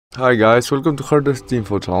Hi guys, welcome to Hardest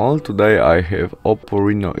Info channel. Today I have Oppo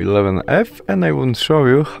Reno 11F and I want to show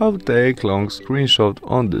you how to take long screenshot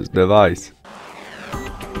on this device.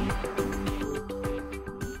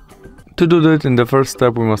 To do that, in the first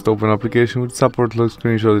step we must open application with support long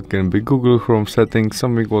screenshot. It can be Google Chrome settings,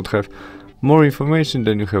 something would have more information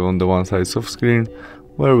than you have on the one side of screen,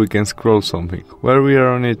 where we can scroll something. While we are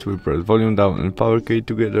on it, we press volume down and power key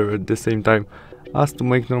together at the same time as to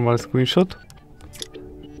make normal screenshot.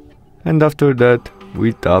 And after that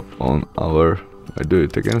we tap on our,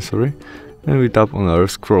 and we tap on our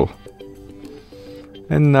scroll.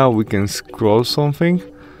 And now we can scroll something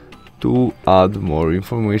to add more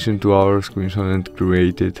information to our screenshot and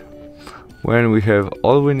create it. When we have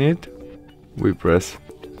all we need, we press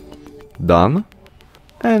done.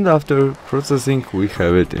 And after processing, we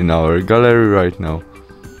have it in our gallery right now.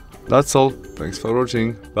 That's all. Thanks for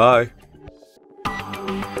watching. Bye.